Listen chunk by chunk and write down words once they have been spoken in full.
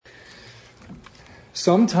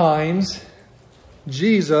Sometimes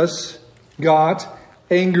Jesus got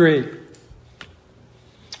angry.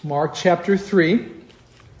 Mark chapter 3.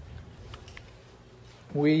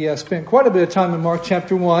 We spent quite a bit of time in Mark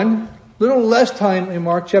chapter 1. A little less time in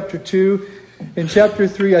Mark chapter 2. In chapter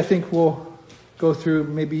 3, I think we'll go through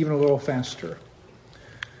maybe even a little faster.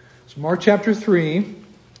 So Mark chapter 3,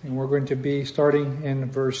 and we're going to be starting in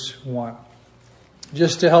verse 1.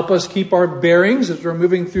 Just to help us keep our bearings as we're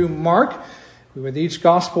moving through Mark, with each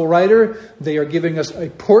gospel writer, they are giving us a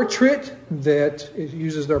portrait that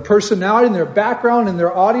uses their personality and their background and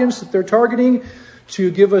their audience that they're targeting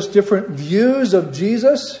to give us different views of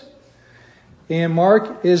Jesus. And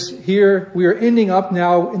Mark is here. We are ending up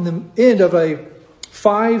now in the end of a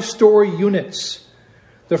 5-story units.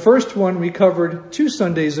 The first one we covered 2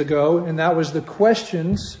 Sundays ago, and that was the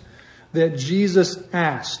questions that Jesus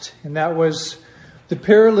asked. And that was the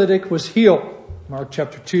paralytic was healed. Mark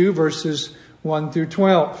chapter 2, verses 1 through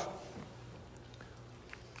 12.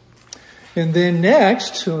 And then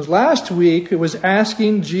next, it was last week, it was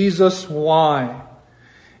asking Jesus why.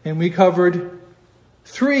 And we covered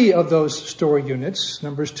 3 of those story units,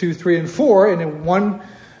 numbers 2, 3, and 4. And then one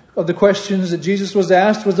of the questions that Jesus was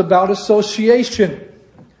asked was about association.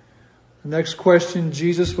 The next question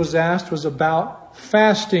Jesus was asked was about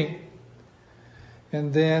fasting.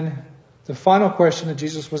 And then the final question that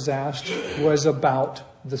Jesus was asked was about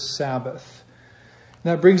the Sabbath.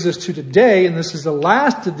 And that brings us to today, and this is the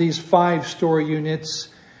last of these 5 story units.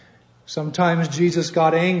 Sometimes Jesus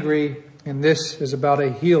got angry, and this is about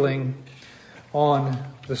a healing on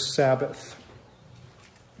the Sabbath.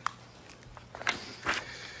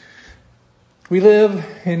 We live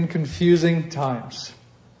in confusing times.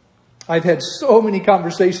 I've had so many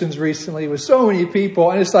conversations recently with so many people,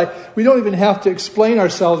 and it's like we don't even have to explain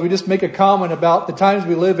ourselves. We just make a comment about the times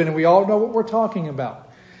we live in, and we all know what we're talking about.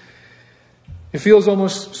 It feels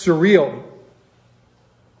almost surreal.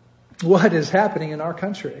 What is happening in our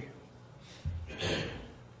country?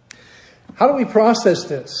 How do we process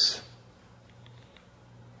this?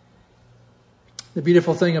 The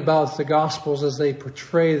beautiful thing about the Gospels as they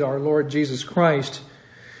portray our Lord Jesus Christ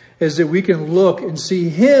is that we can look and see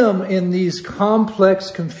Him in these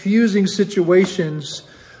complex, confusing situations.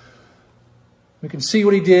 We can see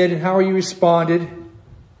what He did and how He responded.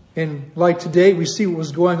 And like today, we see what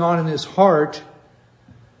was going on in His heart.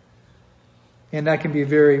 And that can be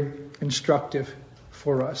very instructive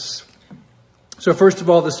for us. So first of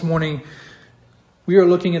all, this morning, we are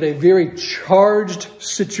looking at a very charged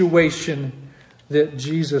situation that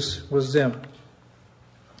Jesus was in.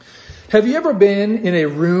 Have you ever been in a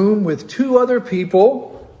room with 2 other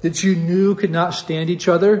people that you knew could not stand each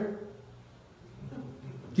other?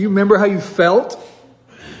 Do you remember how you felt?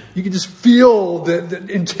 You could just feel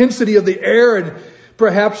the intensity of the air, and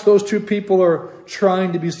perhaps those 2 people are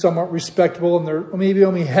trying to be somewhat respectable and they're maybe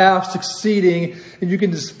only half succeeding, and you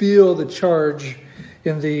can just feel the charge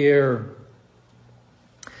in the air.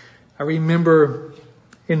 I remember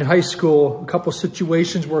in high school, a couple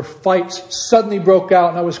situations where fights suddenly broke out,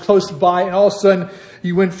 and I was close by, and all of a sudden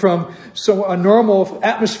you went from a normal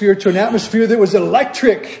atmosphere to an atmosphere that was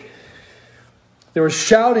electric. There was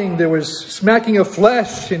shouting, there was smacking of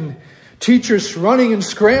flesh, and teachers running and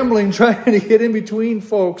scrambling, trying to get in between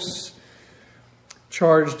folks.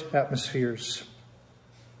 Charged atmospheres.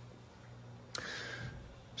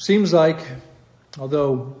 Seems like,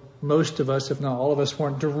 although most of us, if not all of us,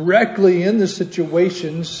 weren't directly in the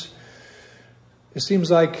situations, it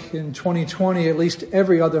seems like in 2020, at least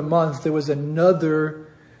every other month, there was another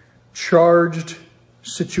charged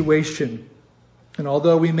situation. And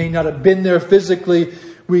although we may not have been there physically,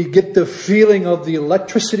 we get the feeling of the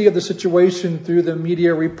electricity of the situation through the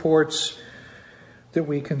media reports that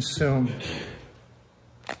we consume.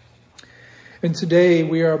 And today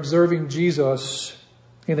we are observing Jesus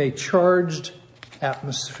in a charged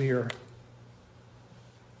atmosphere.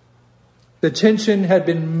 The tension had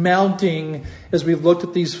been mounting as we've looked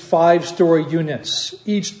at these 5-story units.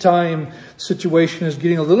 Each time the situation is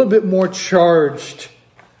getting a little bit more charged.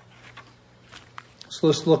 So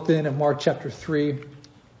let's look then at Mark chapter 3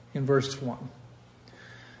 in verse 1.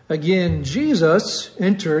 Again, Jesus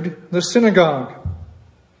entered the synagogue,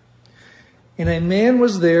 and a man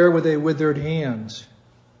was there with a withered hand,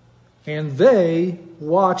 and they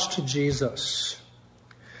watched Jesus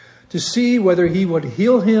to see whether He would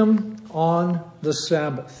heal him on the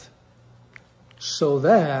Sabbath, so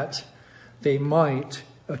that they might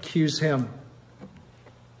accuse Him.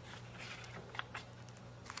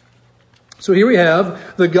 So here we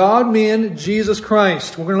have the God-man, Jesus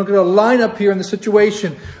Christ. We're going to look at a lineup here in the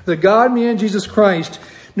situation. The God-man, Jesus Christ,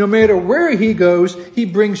 No matter where he goes, he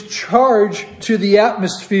brings charge to the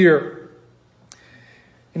atmosphere.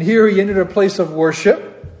 And here he entered a place of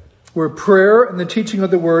worship where prayer and the teaching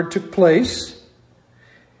of the word took place.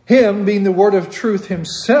 Him, being the word of truth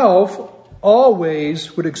himself,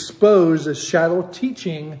 always would expose the shadow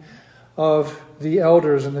teaching of the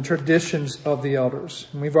elders and the traditions of the elders.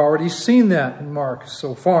 And we've already seen that in Mark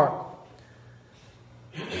so far.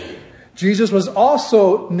 Jesus was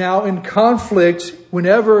also now in conflict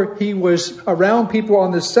whenever he was around people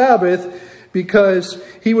on the Sabbath, because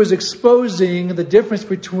he was exposing the difference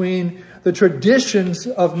between the traditions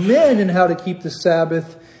of men and how to keep the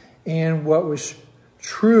Sabbath and what was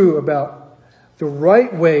true about the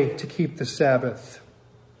right way to keep the Sabbath.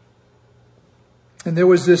 And there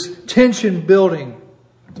was this tension building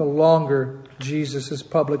the longer Jesus'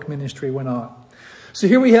 public ministry went on. So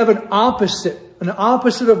here we have an opposite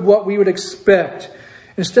of what we would expect.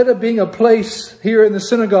 Instead of being a place here in the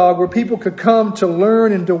synagogue where people could come to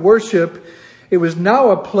learn and to worship, it was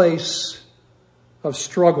now a place of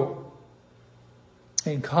struggle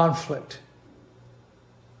and conflict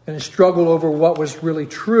and a struggle over what was really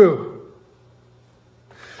true.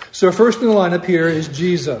 So first in the lineup here is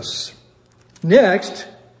Jesus. Next,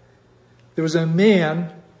 there was a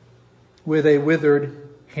man with a withered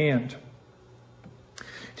hand.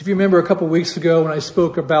 If you remember a couple of weeks ago when I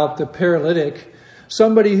spoke about the paralytic,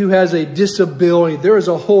 somebody who has a disability, there is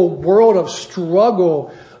a whole world of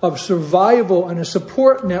struggle, of survival, and a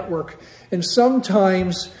support network, and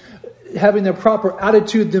sometimes having the proper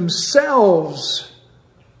attitude themselves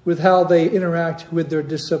with how they interact with their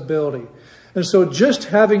disability. And so just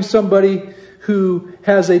having somebody who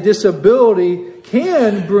has a disability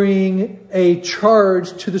can bring a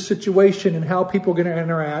charge to the situation and how people are going to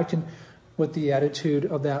interact and what the attitude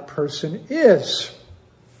of that person is.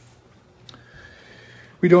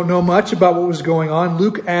 We don't know much about what was going on.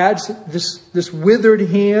 Luke adds this withered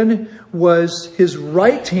hand was his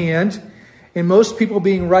right hand, and most people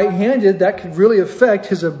being right-handed, that could really affect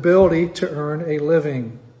his ability to earn a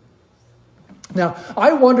living. Now,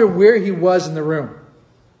 I wonder where he was in the room.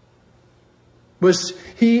 Was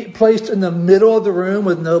he placed in the middle of the room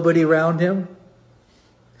with nobody around him?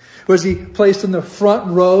 Was he placed in the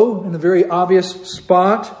front row in a very obvious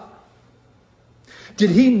spot?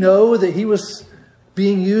 Did he know that he was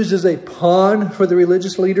being used as a pawn for the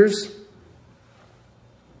religious leaders?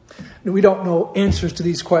 We don't know answers to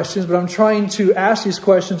these questions, but I'm trying to ask these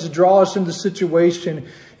questions to draw us into the situation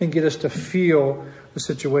and get us to feel the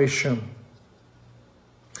situation.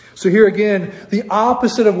 So here again, the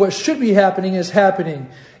opposite of what should be happening is happening.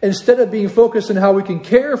 Instead of being focused on how we can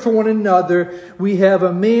care for one another, we have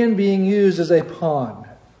a man being used as a pawn.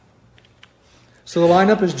 So the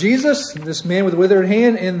lineup is Jesus, this man with a withered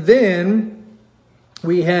hand, and then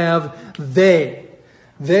we have they.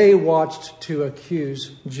 They watched to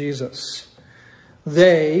accuse Jesus.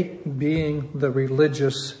 They being the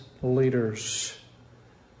religious leaders.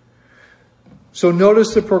 So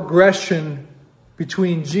notice the progression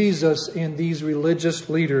between Jesus and these religious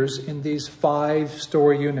leaders in these 5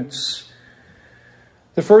 story units.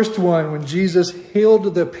 The first one, when Jesus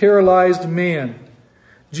healed the paralyzed man,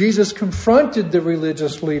 Jesus confronted the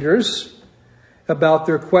religious leaders about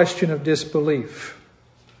their question of disbelief.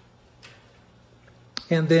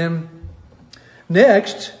 And then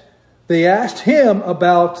next, they asked him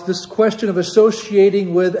about this question of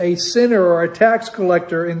associating with a sinner or a tax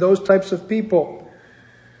collector and those types of people.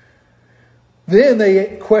 Then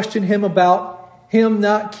they questioned him about him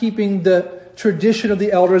not keeping the tradition of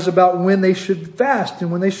the elders about when they should fast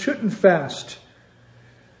and when they shouldn't fast.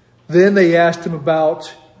 Then they asked him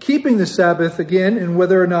about keeping the Sabbath again and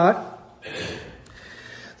whether or not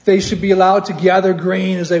they should be allowed to gather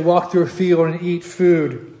grain as they walk through a field and eat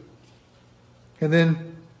food. And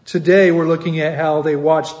then today we're looking at how they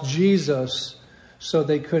watched Jesus so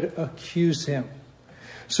they could accuse him.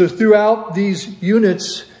 So throughout these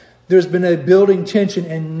units, there's been a building tension,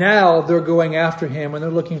 and now they're going after him and they're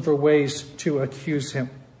looking for ways to accuse him.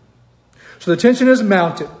 So the tension is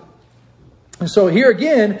mounted. And so here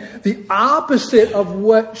again, the opposite of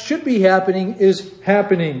what should be happening is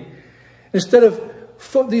happening. Instead of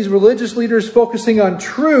these religious leaders focusing on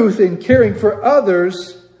truth and caring for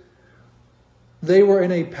others, they were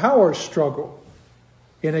in a power struggle,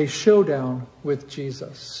 in a showdown with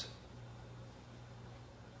Jesus.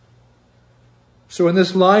 So in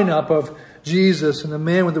this lineup of Jesus and the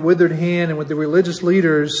man with the withered hand and with the religious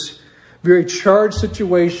leaders, very charged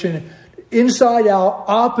situation, inside out,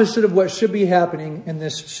 opposite of what should be happening in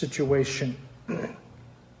this situation.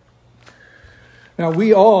 Now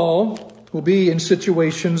we all will be in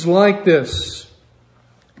situations like this.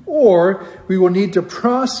 or we will need to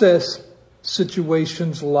process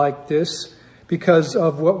situations like this because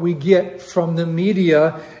of what we get from the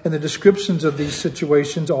media and the descriptions of these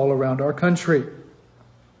situations all around our country.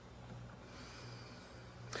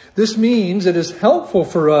 This means it is helpful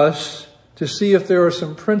for us to see if there are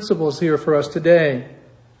some principles here for us today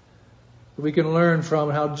that we can learn from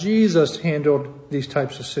how Jesus handled these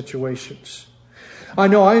types of situations. I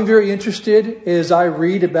know I'm very interested as I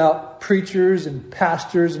read about preachers and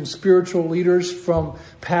pastors and spiritual leaders from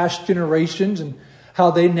past generations and how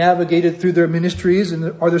they navigated through their ministries,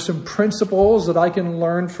 and are there some principles that I can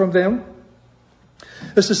learn from them?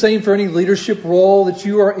 It's the same for any leadership role that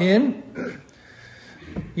you are in.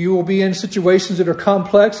 You will be in situations that are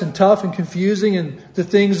complex and tough and confusing, and the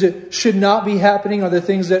things that should not be happening are the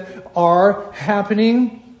things that are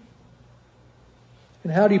happening.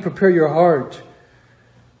 And how do you prepare your heart?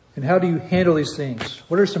 And how do you handle these things?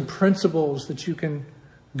 What are some principles that you can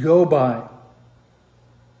go by?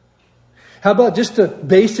 How about just a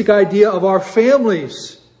basic idea of our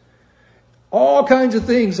families? All kinds of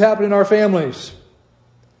things happen in our families.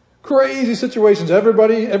 Crazy situations.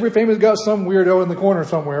 Every family's got some weirdo in the corner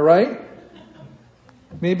somewhere, right?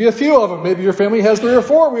 Maybe a few of them. Maybe your family has 3 or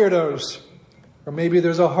 4 weirdos. Or maybe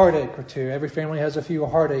there's a heartache or two. Every family has a few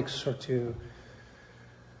heartaches or two.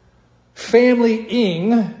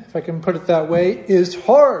 Family-ing, if I can put it that way, is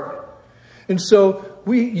hard. And so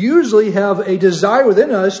we usually have a desire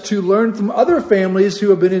within us to learn from other families who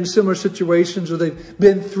have been in similar situations or they've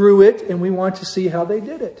been through it, and we want to see how they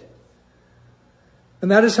did it.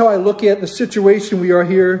 And that is how I look at the situation we are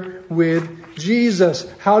here with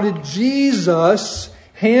Jesus. How did Jesus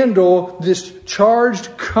handle this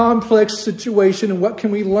charged, complex situation, and what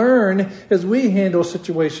can we learn as we handle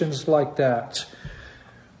situations like that?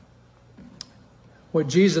 What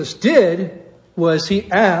Jesus did was he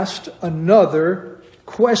asked another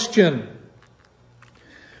question.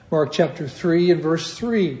 Mark chapter 3 and verse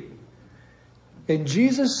 3. And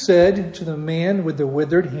Jesus said to the man with the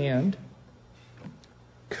withered hand,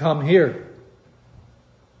 "Come here."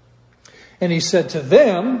 And he said to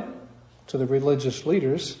them, to the religious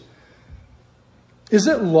leaders, "Is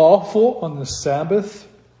it lawful on the Sabbath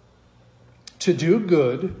to do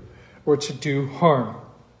good or to do harm?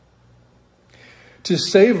 To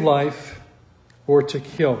save life or to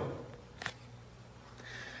kill?"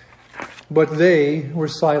 But they were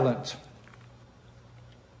silent.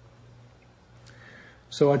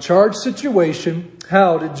 So a charged situation,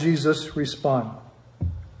 how did Jesus respond?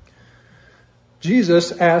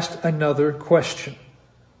 Jesus asked another question.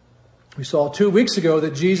 We saw 2 weeks ago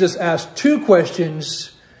that Jesus asked 2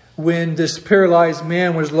 questions when this paralyzed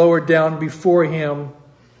man was lowered down before him.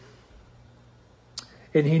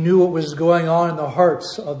 And he knew what was going on in the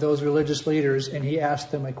hearts of those religious leaders, and he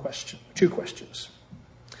asked them 2 questions.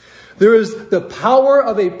 There is the power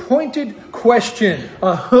of a pointed question,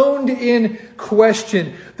 a honed-in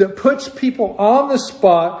question that puts people on the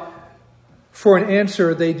spot for an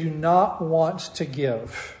answer they do not want to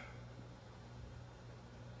give.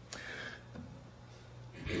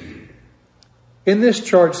 In this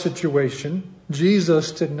charged situation,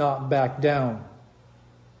 Jesus did not back down.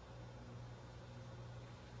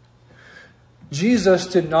 Jesus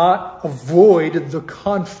did not avoid the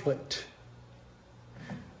conflict.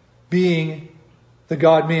 Being the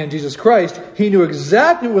God-man, Jesus Christ, he knew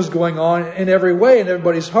exactly what was going on in every way in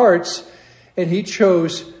everybody's hearts, and he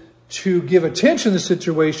chose to give attention to the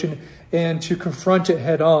situation and to confront it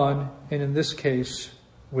head on, and in this case,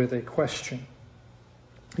 with a question.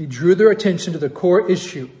 He drew their attention to the core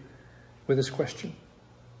issue with this question.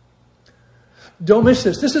 Don't miss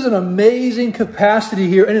this. This is an amazing capacity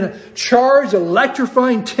here, and in a charged,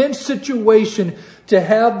 electrifying, tense situation, to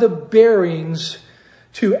have the bearings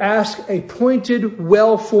to ask a pointed,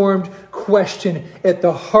 well-formed question at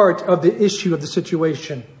the heart of the issue of the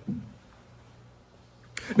situation.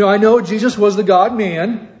 Now, I know Jesus was the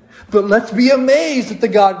God-man, but let's be amazed at the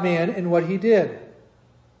God-man and what he did.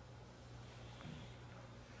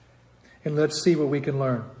 And let's see what we can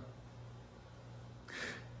learn.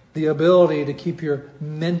 The ability to keep your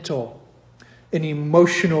mental and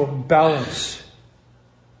emotional balance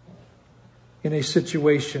in a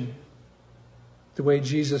situation the way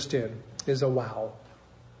Jesus did is a wow.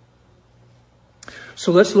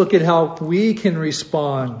 So let's look at how we can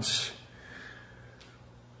respond.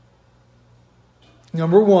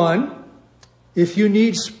 Number 1, if you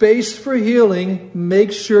need space for healing,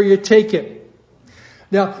 make sure you take it.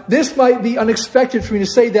 Now, this might be unexpected for me to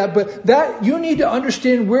say that, but that you need to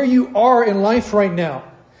understand where you are in life right now.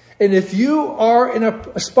 And if you are in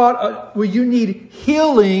a spot where you need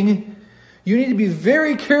healing, You need to be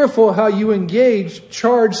very careful how you engage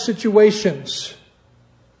charged situations.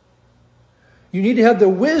 You need to have the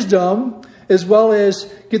wisdom as well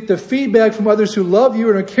as get the feedback from others who love you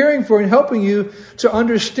and are caring for you and helping you to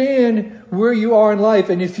understand where you are in life.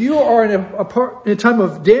 And if you are in a time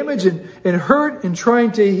of damage and hurt and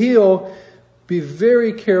trying to heal, be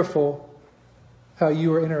very careful how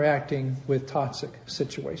you are interacting with toxic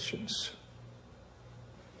situations.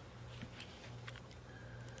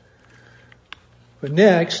 But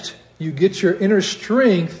next, you get your inner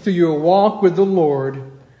strength through your walk with the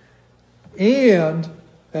Lord and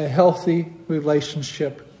a healthy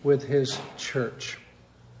relationship with His church.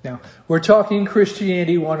 Now, we're talking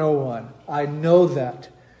Christianity 101. I know that.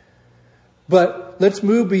 But let's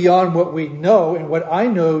move beyond what we know and what I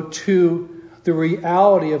know to the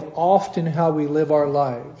reality of often how we live our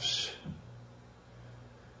lives.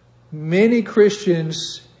 Many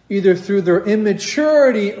Christians, either through their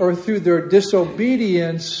immaturity or through their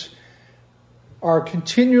disobedience, are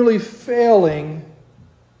continually failing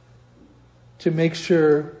to make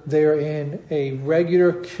sure they're in a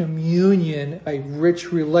regular communion, a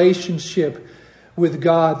rich relationship with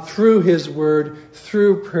God through His Word,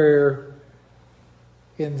 through prayer,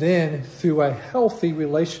 and then through a healthy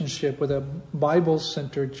relationship with a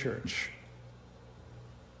Bible-centered church.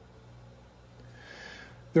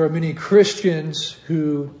 There are many Christians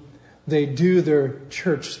who they do their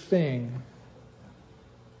church thing,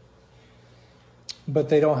 but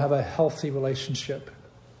they don't have a healthy relationship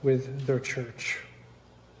with their church.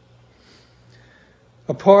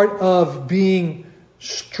 A part of being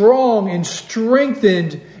strong and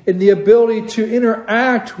strengthened in the ability to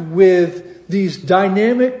interact with these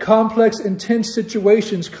dynamic, complex, intense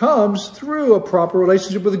situations comes through a proper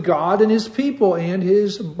relationship with God and His people and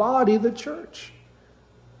His body, the church.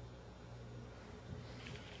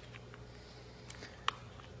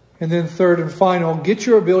 And then third and final, get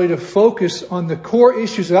your ability to focus on the core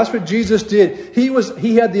issues. That's what Jesus did.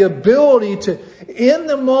 He had the ability to, in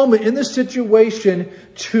the moment, in the situation,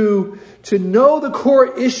 to know the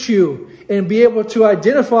core issue and be able to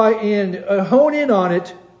identify and hone in on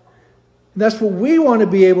it. And that's what we want to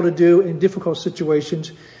be able to do in difficult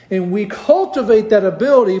situations. And we cultivate that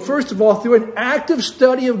ability, first of all, through an active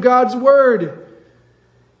study of God's Word.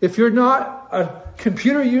 If you're not a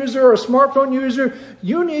computer user or a smartphone user,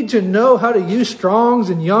 you need to know how to use Strong's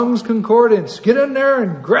and Young's Concordance. Get in there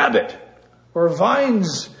and grab it. Or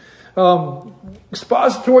Vine's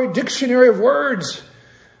Expository Dictionary of Words.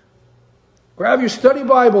 Grab your study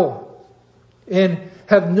Bible and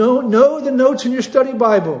know the notes in your study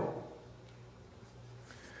Bible.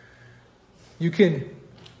 You can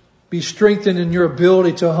be strengthened in your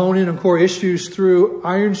ability to hone in on core issues through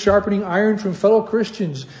iron sharpening iron from fellow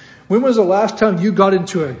Christians. When was the last time you got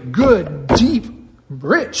into a good, deep,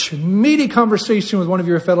 rich, meaty conversation with one of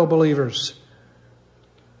your fellow believers?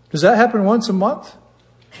 Does that happen once a month?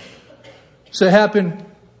 Does it happen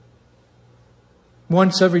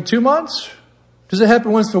once every 2 months? Does it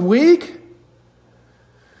happen once a week?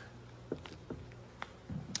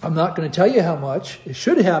 I'm not going to tell you how much. It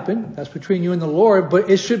should happen. That's between you and the Lord. But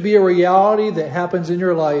it should be a reality that happens in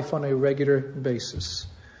your life on a regular basis.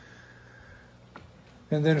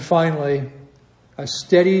 And then finally, a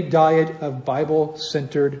steady diet of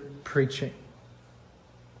Bible-centered preaching.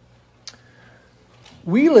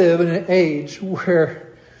 We live in an age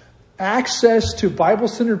where access to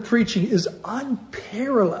Bible-centered preaching is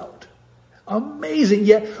unparalleled. Amazing.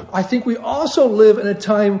 Yet, I think we also live in a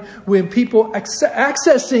time when people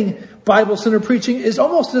accessing Bible-centered preaching is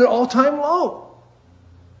almost at an all-time low.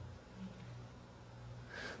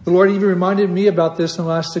 The Lord even reminded me about this in the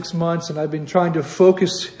last 6 months, and I've been trying to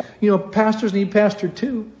focus. Pastors need pastor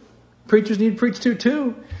too. Preachers need preach to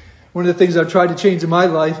too. One of the things I've tried to change in my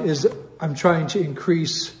life is I'm trying to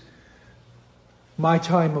increase my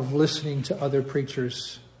time of listening to other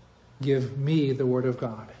preachers give me the Word of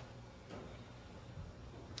God.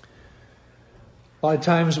 A lot of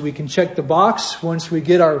times we can check the box once we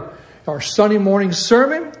get our Sunday morning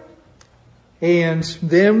sermon, and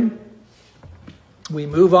then we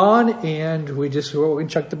move on and we can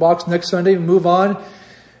check the box next Sunday and move on.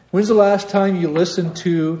 When's the last time you listened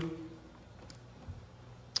to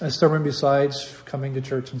a sermon besides coming to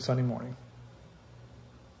church on Sunday morning?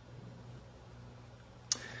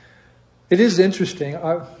 It is interesting.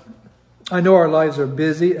 I know our lives are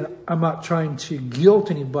busy, and I'm not trying to guilt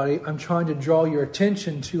anybody. I'm trying to draw your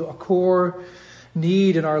attention to a core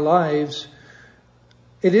need in our lives.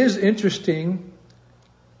 It is interesting.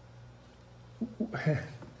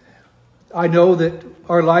 I know that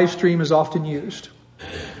our live stream is often used,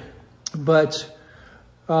 but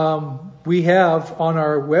we have on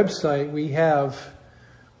our website, we have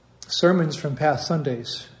sermons from past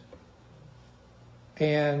Sundays.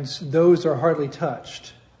 And those are hardly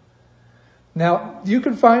touched. Now, you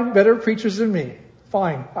can find better preachers than me.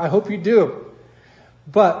 Fine. I hope you do.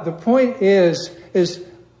 But the point is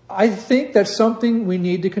I think that's something we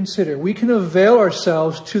need to consider. We can avail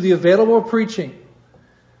ourselves to the available preaching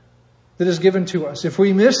that is given to us. If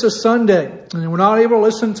we miss a Sunday and we're not able to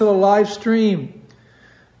listen to the live stream,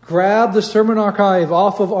 grab the sermon archive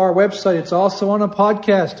off of our website. It's also on a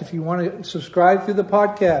podcast if you want to subscribe through the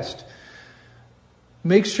podcast.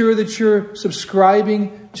 Make sure that you're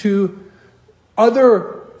subscribing to other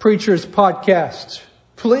preachers' podcasts.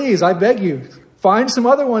 Please, I beg you, find some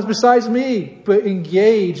other ones besides me, but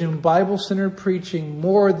engage in Bible-centered preaching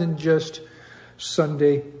more than just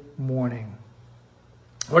Sunday morning.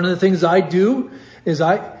 One of the things I do is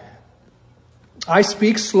I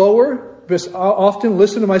speak slower, because I often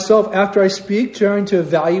listen to myself after I speak, trying to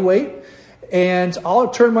evaluate, and I'll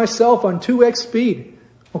turn myself on 2x speed.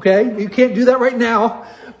 Okay? You can't do that right now,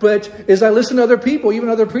 but as I listen to other people, even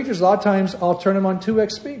other preachers, a lot of times I'll turn them on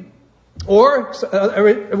 2x speed. Or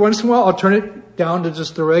every once in a while, I'll turn it down to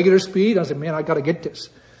just the regular speed. I say, man, I got to get this.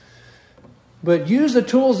 But use the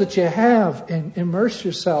tools that you have and immerse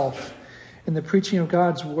yourself in the preaching of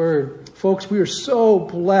God's Word. Folks, we are so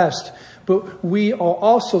blessed, but we are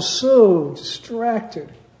also so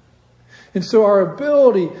distracted. And so our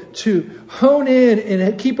ability to hone in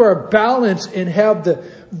and keep our balance and have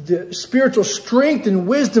the spiritual strength and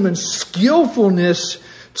wisdom and skillfulness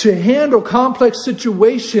to handle complex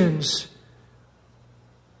situations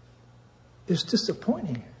is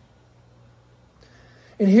disappointing.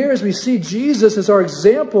 And here, as we see Jesus as our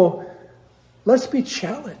example, let's be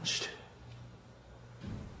challenged.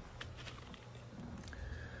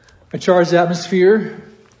 A charged atmosphere,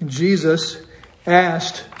 and Jesus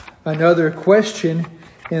asked another question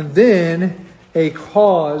and then a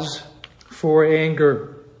cause for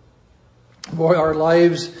anger. Boy, our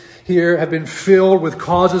lives here have been filled with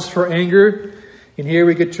causes for anger. And here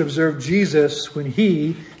we get to observe Jesus when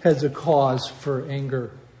he has a cause for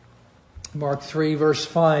anger. Mark 3, verse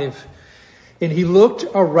 5. And he looked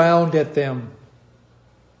around at them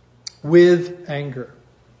with anger,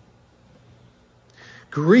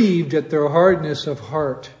 grieved at their hardness of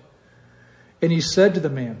heart. And he said to the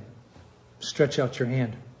man, stretch out your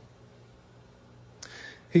hand.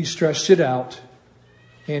 He stretched it out,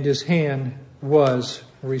 and his hand was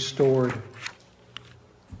restored.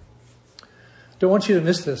 Don't want you to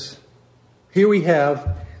miss this. Here we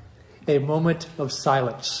have a moment of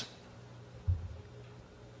silence.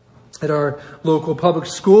 At our local public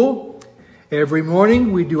school, every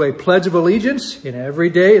morning we do a Pledge of Allegiance, and every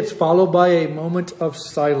day it's followed by a moment of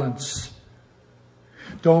silence.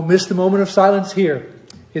 Don't miss the moment of silence here.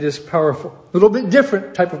 It is powerful. A little bit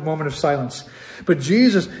different type of moment of silence. But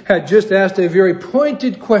Jesus had just asked a very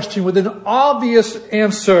pointed question with an obvious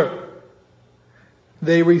answer.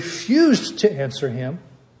 They refused to answer him.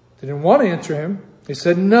 They didn't want to answer him. They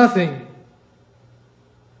said nothing.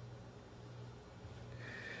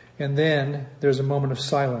 And then there's a moment of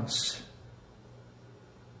silence.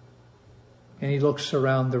 And he looks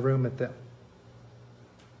around the room at them.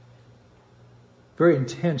 Very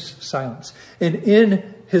intense silence. And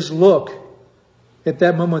in his look, at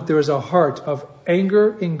that moment, there is a heart of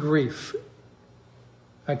anger and grief.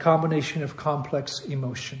 A combination of complex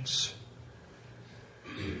emotions.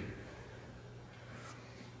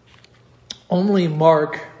 Only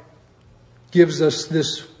Mark gives us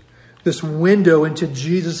this window into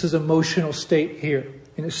Jesus' emotional state here.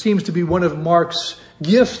 And it seems to be one of Mark's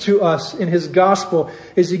gifts to us in his gospel,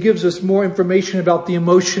 as he gives us more information about the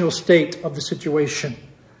emotional state of the situation.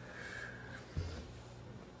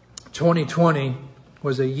 2020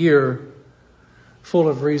 was a year full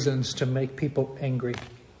of reasons to make people angry.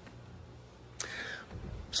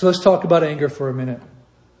 So let's talk about anger for a minute.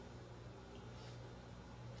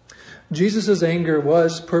 Jesus' anger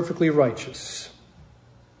was perfectly righteous.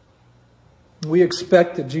 We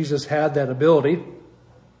expect that Jesus had that ability.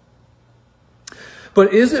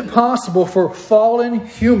 But is it possible for fallen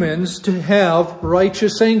humans to have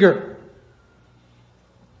righteous anger?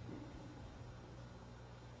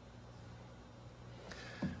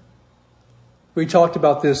 We talked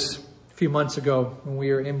about this a few months ago when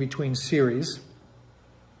we were in between series.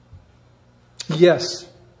 Yes,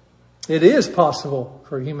 it is possible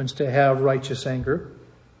for humans to have righteous anger.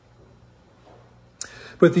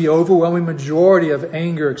 But the overwhelming majority of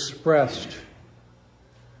anger expressed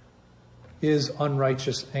is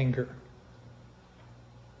unrighteous anger.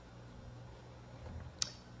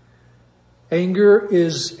 Anger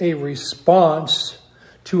is a response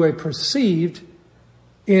to a perceived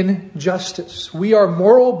injustice. We are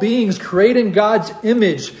moral beings created in God's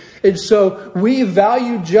image, and so we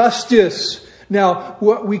value justice. Now,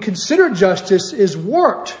 what we consider justice is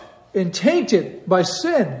warped and tainted by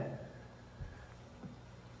sin.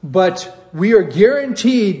 But we are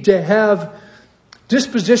guaranteed to have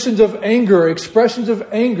dispositions of anger, expressions of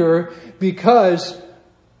anger, because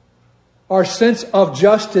our sense of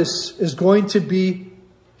justice is going to be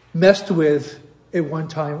messed with at one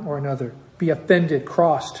time or another, be offended,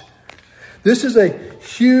 crossed. This is a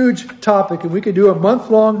huge topic, and we could do a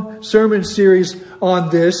month-long sermon series on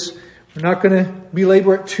this. We're not going to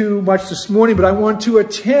belabor it too much this morning, but I want to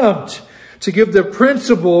attempt to give the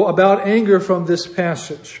principle about anger from this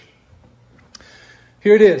passage.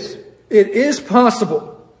 Here it is. It is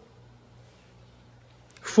possible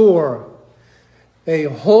for a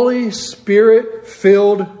Holy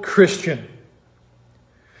Spirit-filled Christian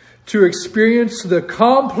to experience the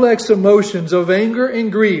complex emotions of anger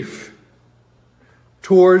and grief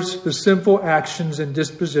towards the sinful actions and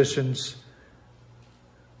dispositions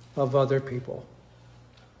of other people.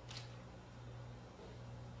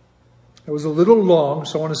 It was a little long,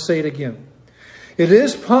 so I want to say it again. It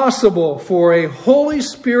is possible for a Holy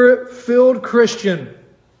Spirit-filled Christian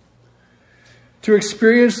to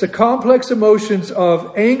experience the complex emotions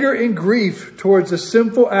of anger and grief towards the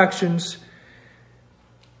sinful actions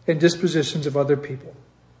and dispositions of other people.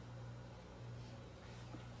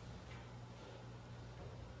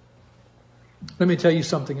 Let me tell you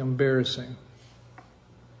something embarrassing.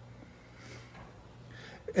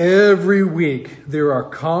 Every week there are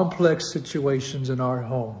complex situations in our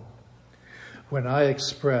home when I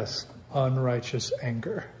express unrighteous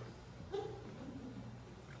anger.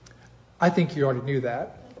 I think you already knew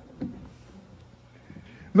that.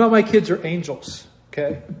 Well, my kids are angels,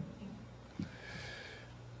 okay?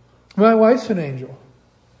 My wife's an angel.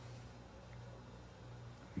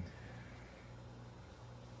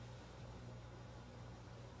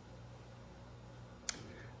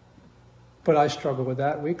 But I struggle with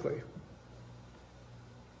that weekly.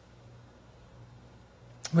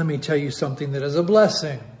 Let me tell you something that is a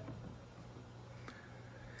blessing.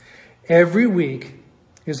 Every week,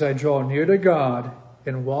 as I draw near to God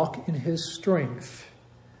and walk in His strength,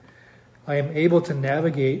 I am able to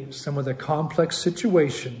navigate some of the complex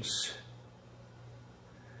situations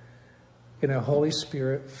in a Holy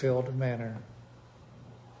Spirit-filled manner.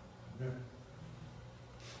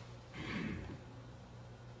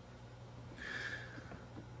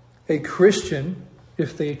 A Christian,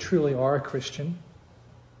 if they truly are a Christian,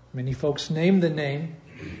 many folks name the name,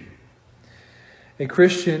 a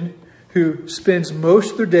Christian who spends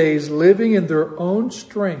most of their days living in their own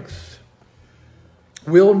strength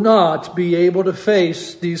will not be able to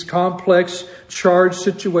face these complex, charged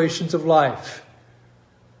situations of life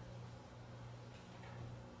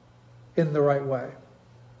in the right way.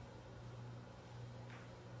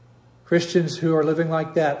 Christians who are living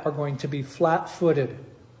like that are going to be flat-footed.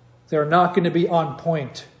 They're not going to be on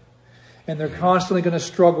point. And they're constantly going to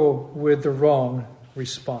struggle with the wrong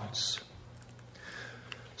response.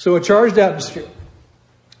 So a charged atmosphere.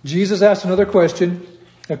 Jesus asked another question,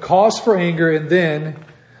 a cause for anger, and then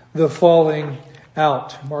the falling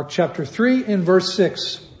out. Mark chapter 3 and verse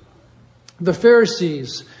 6. The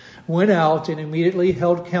Pharisees went out and immediately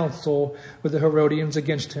held counsel with the Herodians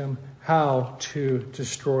against him, how to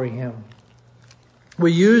destroy him.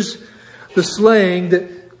 We use the slang that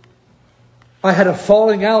I had a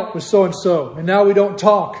falling out with so-and-so, and now we don't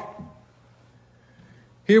talk.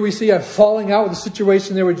 Here we see a falling out with the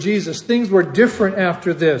situation there with Jesus. Things were different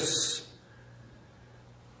after this.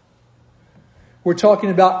 We're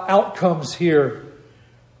talking about outcomes here.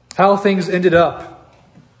 How things ended up.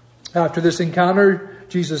 After this encounter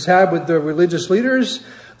Jesus had with the religious leaders,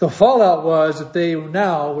 the fallout was that they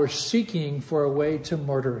now were seeking for a way to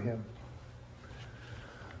murder him.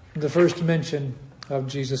 The first mention of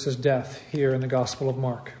Jesus' death here in the Gospel of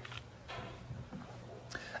Mark.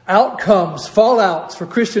 Outcomes, fallouts for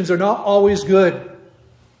Christians are not always good.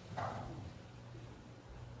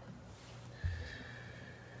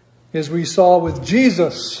 As we saw with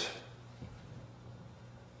Jesus,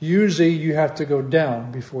 usually you have to go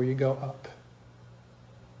down before you go up.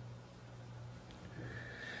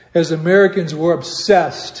 As Americans, we're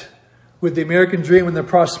obsessed with the American dream and the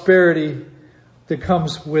prosperity that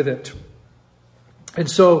comes with it. And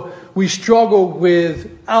so we struggle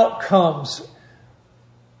with outcomes,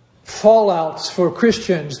 fallouts for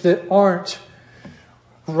Christians that aren't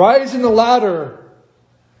rising the ladder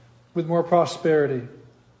with more prosperity.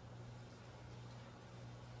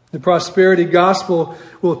 The prosperity gospel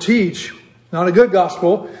will teach, not a good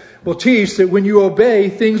gospel, will teach that when you obey,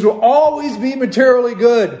 things will always be materially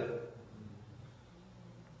good.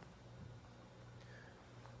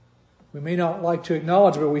 We may not like to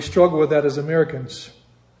acknowledge, but we struggle with that as Americans.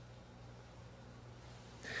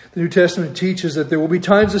 The New Testament teaches that there will be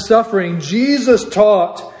times of suffering. Jesus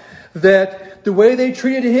taught that the way they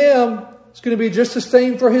treated Him is going to be just the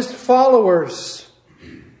same for His followers.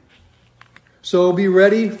 So be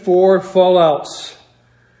ready for fallouts.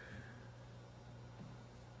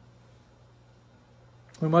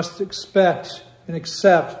 We must expect and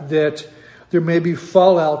accept that there may be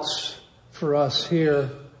fallouts for us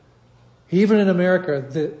here, even in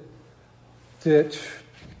America, that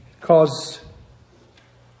cause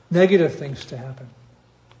negative things to happen.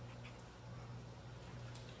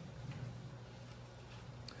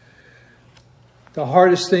 The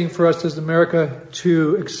hardest thing for us as America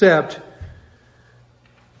to accept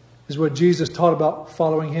is what Jesus taught about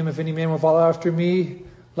following Him. If any man will follow after me,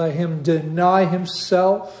 let him deny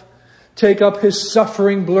himself, take up his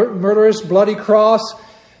suffering, murderous, bloody cross,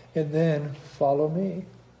 and then follow me.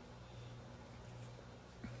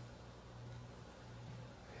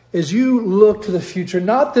 As you look to the future,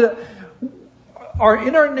 not that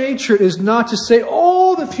in our nature is not to say,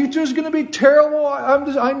 "Oh, the future is going to be terrible.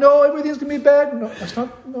 I know everything's going to be bad."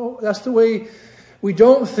 No, that's the way we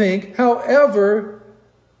don't think. However,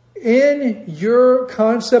 in your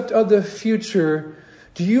concept of the future,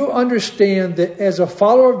 do you understand that as a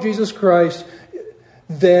follower of Jesus Christ,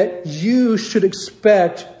 that you should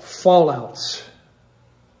expect fallouts?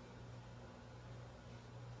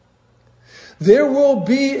 There will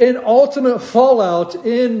be an ultimate fallout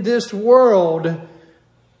in this world,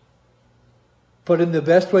 but in the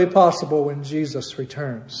best way possible when Jesus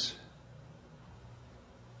returns.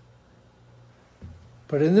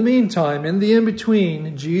 But in the meantime, in the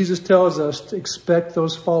in-between, Jesus tells us to expect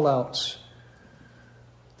those fallouts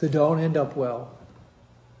that don't end up well.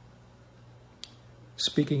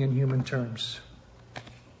 Speaking in human terms.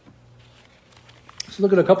 Let's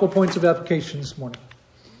look at a couple of points of application this morning.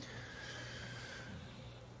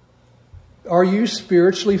 Are you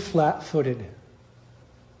spiritually flat-footed?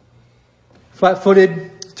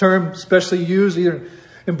 Flat-footed term especially used either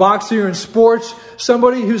in boxing or in sports.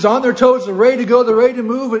 Somebody who's on their toes, they're ready to go, they're ready to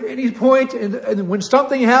move at any point. And when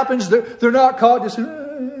something happens, they're not caught. Just,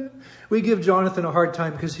 we give Jonathan a hard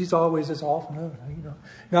time because he's always this off,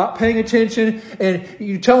 not paying attention. And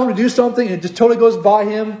you tell him to do something and it just totally goes by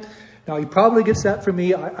him. Now, he probably gets that from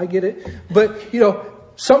me. I get it. But,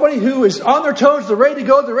 somebody who is on their toes, they're ready to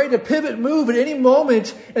go, they're ready to pivot, move at any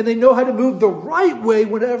moment, and they know how to move the right way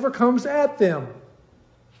whenever comes at them.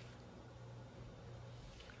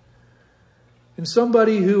 And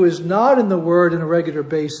somebody who is not in the Word on a regular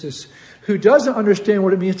basis, who doesn't understand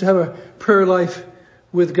what it means to have a prayer life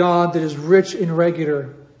with God that is rich and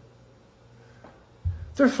regular,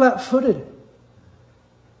 they're flat-footed.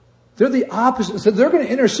 They're the opposite. So they're going to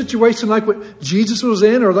enter a situation like what Jesus was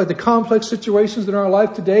in, or like the complex situations in our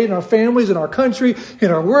life today, in our families, in our country, in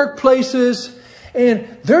our workplaces,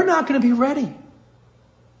 and they're not going to be ready.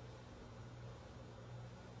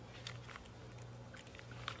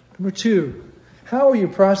 Number 2, how are you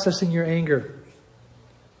processing your anger?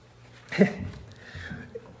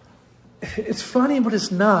 It's funny, but it's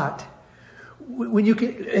not.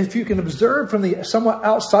 If you can observe from the somewhat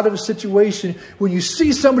outside of a situation, when you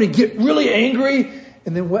see somebody get really angry,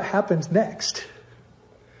 and then what happens next?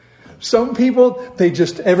 Some people,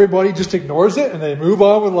 everybody just ignores it and they move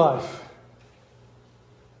on with life.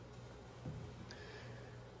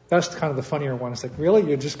 That's kind of the funnier one. It's like, really?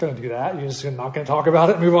 You're just going to do that? You're just not going to talk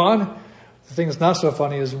about it and move on? The thing that's not so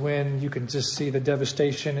funny is when you can just see the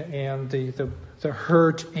devastation and the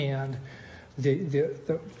hurt and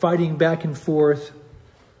the fighting back and forth.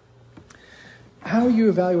 How are you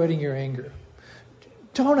evaluating your anger?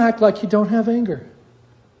 Don't act like you don't have anger.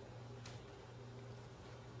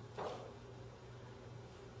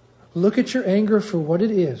 Look at your anger for what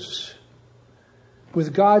it is.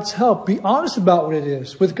 With God's help, be honest about what it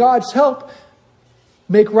is. With God's help,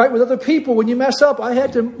 make right with other people. When you mess up, I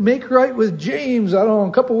had to make right with James,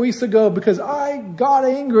 a couple weeks ago, because I got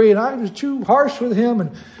angry and I was too harsh with him.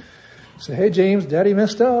 And say, "Hey, James, Daddy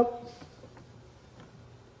messed up."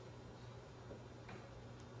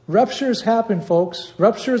 Ruptures happen, folks.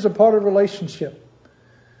 Rupture is a part of a relationship.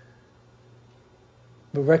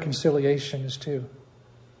 But reconciliation is too.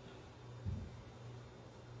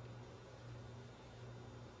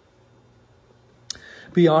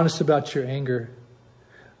 Be honest about your anger.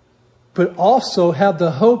 But also have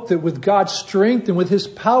the hope that with God's strength and with His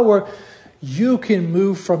power, you can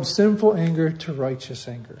move from sinful anger to righteous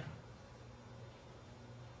anger.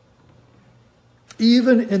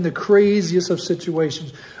 even in the craziest of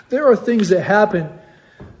situations. There are things that happen.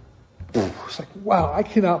 It's like, wow, I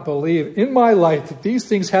cannot believe in my life that these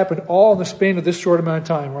things happen all in the span of this short amount of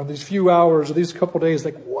time, or in these few hours, or these couple of days.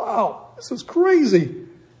 Like, wow, this is crazy.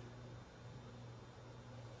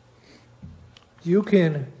 You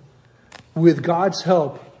can, with God's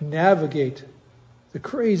help, navigate the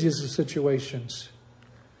craziest of situations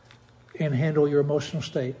and handle your emotional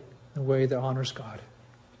state in a way that honors God.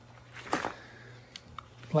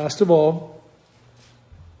 Last of all,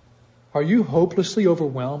 are you hopelessly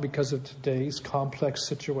overwhelmed because of today's complex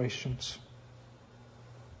situations?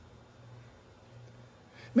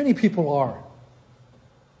 Many people are.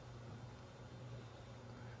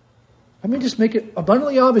 I mean, just make it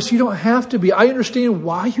abundantly obvious. You don't have to be. I understand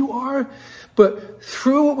why you are, but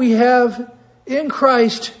through what we have in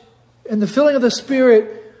Christ and the filling of the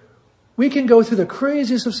Spirit, we can go through the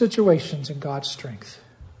craziest of situations in God's strength.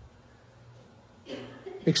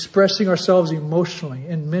 Expressing ourselves emotionally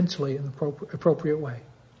and mentally in the appropriate way.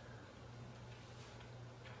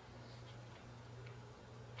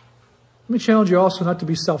 Let me challenge you also not to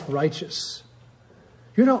be self-righteous.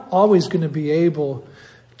 You're not always going to be able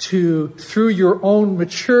to, through your own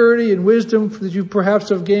maturity and wisdom that you perhaps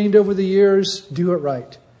have gained over the years, do it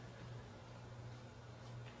right.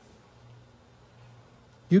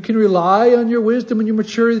 You can rely on your wisdom and your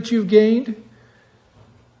maturity that you've gained,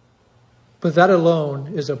 but that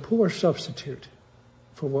alone is a poor substitute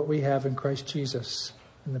for what we have in Christ Jesus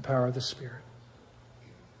and the power of the Spirit.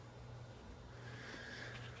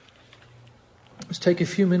 Let's take a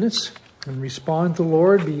few minutes and respond to the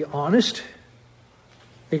Lord. Be honest.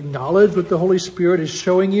 Acknowledge what the Holy Spirit is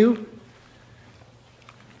showing you.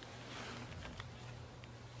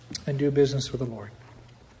 And do business with the Lord.